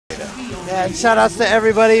Yeah, and shout outs to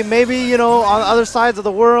everybody. Maybe, you know, on other sides of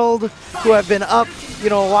the world who have been up, you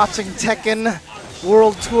know, watching Tekken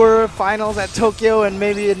World Tour finals at Tokyo and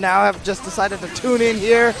maybe now have just decided to tune in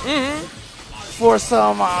here for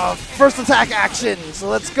some first attack action. So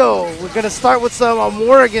let's go. We're going to start with some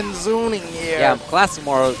Morrigan zoning here. Yeah, classic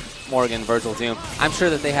Morrigan, Virgil Doom. I'm sure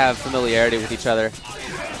that they have familiarity with each other.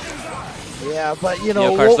 Yeah, but you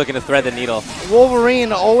know, NEOKARSH looking to thread the needle.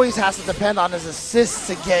 Wolverine always has to depend on his assists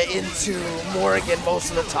to get into Morrigan most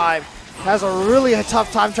of the time. Has a really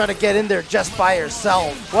tough time trying to get in there just by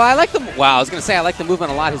herself. Well, I like the I was gonna say I like the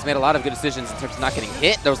movement a lot. He's made a lot of good decisions in terms of not getting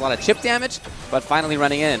hit. There was a lot of chip damage, but finally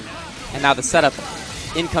running in, and now the setup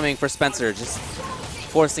incoming for Spencer, just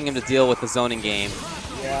forcing him to deal with the zoning game.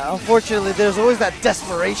 Yeah, unfortunately, there's always that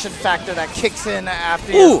desperation factor that kicks in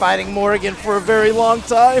after you're fighting Morrigan for a very long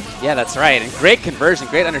time. Yeah, that's right. And great conversion,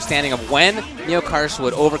 great understanding of when NEOKARSH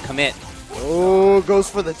would overcommit. Oh, goes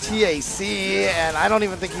for the TAC, and I don't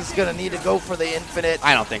even think he's going to need to go for the infinite.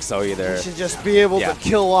 I don't think so either. He should just be able to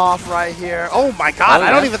kill off right here. Oh my god,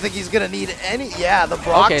 I don't even think he's going to need any. Yeah, the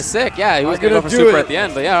Brock. Okay, sick. Yeah, he was going to go for super at the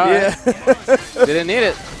end, but yeah, all right. Didn't need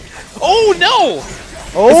it. Oh, no!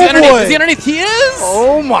 Oh, is he underneath? He is!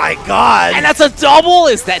 Oh, my God. And that's a double?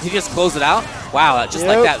 Did he just close it out? Wow, just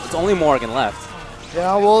like that. It's only Morrigan left.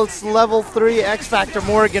 Yeah, well, it's level 3 X Factor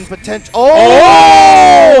Morrigan potential.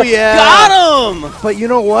 Oh, yeah. Got him! But you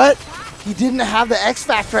know what? He didn't have the X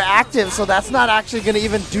Factor active, so that's not actually going to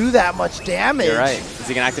even do that much damage. You're right. Is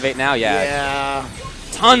he going to activate now? Yeah. Yeah.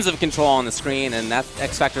 Tons of control on the screen, and that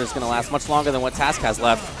X Factor is going to last much longer than what Task has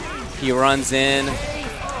left. He runs in.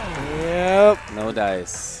 Yep. No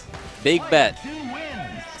dice. Big bet.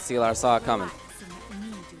 SYLAR saw it coming.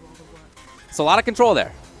 So a lot of control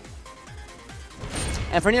there.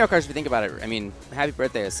 And for NEOKARSH, if you think about it, I mean, happy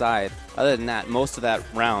birthday aside, other than that, most of that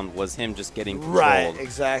round was him just getting controlled. Right,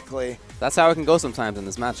 exactly. That's how it can go sometimes in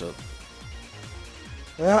this matchup.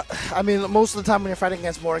 Yeah, I mean, most of the time when you're fighting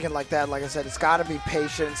against Morrigan like that, like I said, it's got to be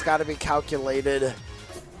patient, it's got to be calculated.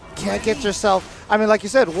 Can't get yourself, I mean, like you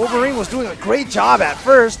said, Wolverine was doing a great job at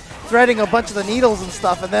first, threading a bunch of the needles and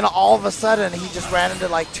stuff, and then all of a sudden he just ran into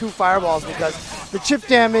like 2 fireballs because the chip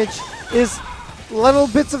damage is little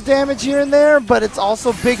bits of damage here and there, but it's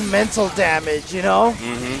also big mental damage, you know?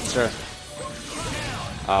 Mm-hmm, sure.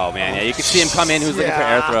 Oh man, yeah, you could see him come in who's looking for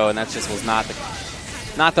air throw, and that just was not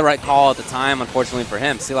the right call at the time, unfortunately for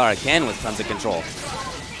him. SYLAR again with tons of control.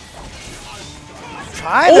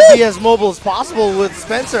 Trying to be as mobile as possible with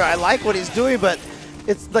Spencer. I like what he's doing, but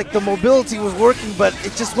it's like the mobility was working, but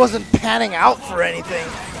it just wasn't panning out for anything.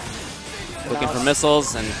 Looking for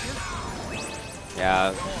missiles, and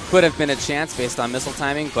yeah, could have been a chance based on missile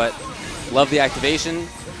timing, but love the activation,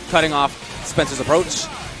 cutting off Spencer's approach.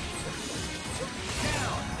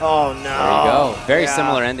 Oh no. There you go. Very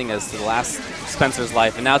similar ending as to the last Spencer's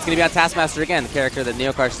life. And now it's going to be on Taskmaster again, the character that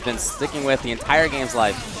NEOKARSH has been sticking with the entire game's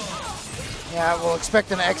life. Yeah, we'll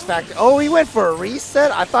expect an X Factor. Oh, he went for a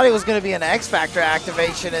reset? I thought he was going to be an X Factor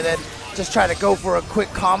activation and then just try to go for a quick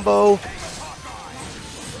combo.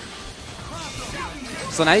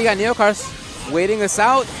 So now you got NEOKARSH waiting this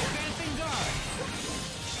out.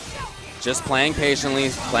 Just playing patiently,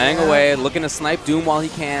 playing away, looking to snipe Doom while he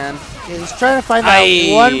can. Yeah, he's trying to find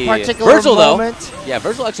that one particular moment. Though. Yeah,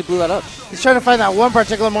 Virgil actually blew that up. He's trying to find that one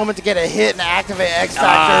particular moment to get a hit and activate X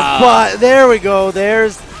Factor. But there we go.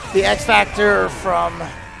 There's the X Factor from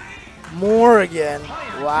Morrigan.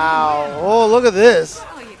 Wow. Oh, look at this.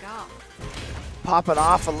 Popping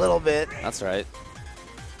off a little bit. That's right.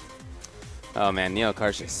 Oh, man,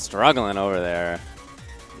 NEOKARSH is struggling over there.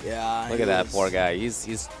 Yeah. Look at that poor guy.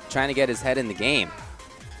 He's trying to get his head in the game.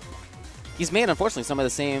 He's made, unfortunately, some of the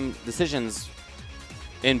same decisions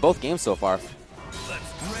in both games so far.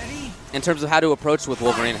 In terms of how to approach with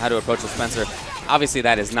Wolverine, how to approach with Spencer. Obviously,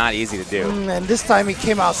 that is not easy to do. And this time he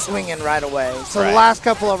came out swinging right away. So the last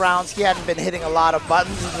couple of rounds, he hadn't been hitting a lot of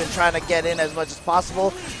buttons. He's been trying to get in as much as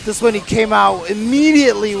possible. This one, he came out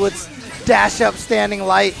immediately with dash up, standing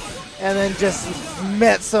light, and then just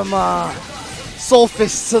met some soul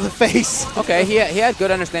fists to the face. Okay, he had good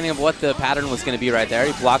understanding of what the pattern was going to be right there.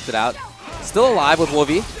 He blocked it out. Still alive with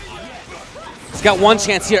Wolvie. He's got one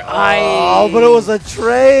chance here. Oh, but it was a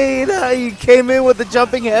trade. He came in with the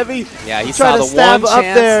jumping heavy. Yeah, he saw the one chance, up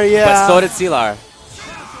there, but so did SYLAR.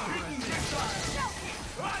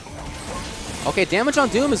 Okay, damage on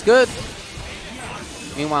Doom is good.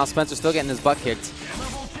 Meanwhile, Spencer's still getting his butt kicked.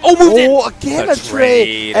 Oh, moved it! Again a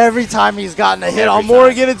trade. Every time he's gotten a hit on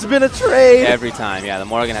Morrigan, it's been a trade. Every time, yeah. The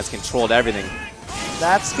Morrigan has controlled everything.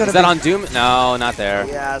 That's gonna Is that on Doom? No, not there.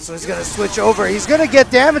 Yeah, so he's gonna switch over. He's gonna get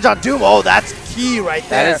damage on Doom. Oh, that's key right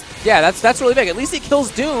there. That's really big. At least he kills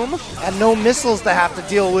Doom. And no missiles to have to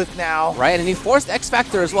deal with now. Right, and he forced X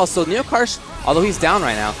Factor as well. So NEOKARSH, although he's down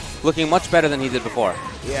right now, looking much better than he did before.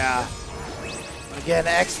 Yeah. Again,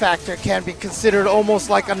 X Factor can be considered almost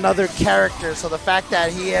like another character. So the fact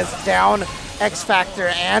that he has down X Factor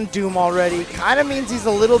and Doom already kind of means he's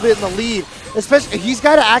a little bit in the lead. Especially, he's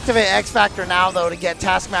got to activate X Factor now, though, to get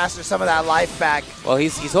Taskmaster some of that life back. Well,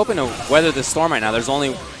 he's hoping to weather the storm right now. There's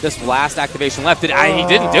only this last activation left. He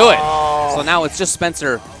didn't do it. So now it's just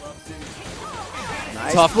Spencer.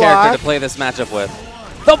 Nice Tough block. character to play this matchup with.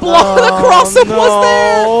 The block, the cross-up was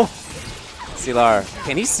there! SYLAR,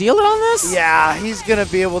 can he seal it on this? Yeah, he's going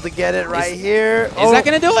to be able to get it right here. Is that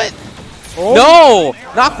going to do it? Oh. No,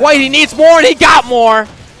 not quite. He needs more, and he got more.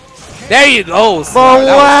 There you go. The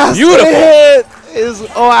last beautiful. hit is.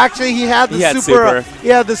 Oh, actually, he had the super. He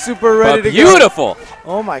had the super ready to go. Beautiful.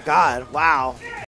 Oh my God! Wow.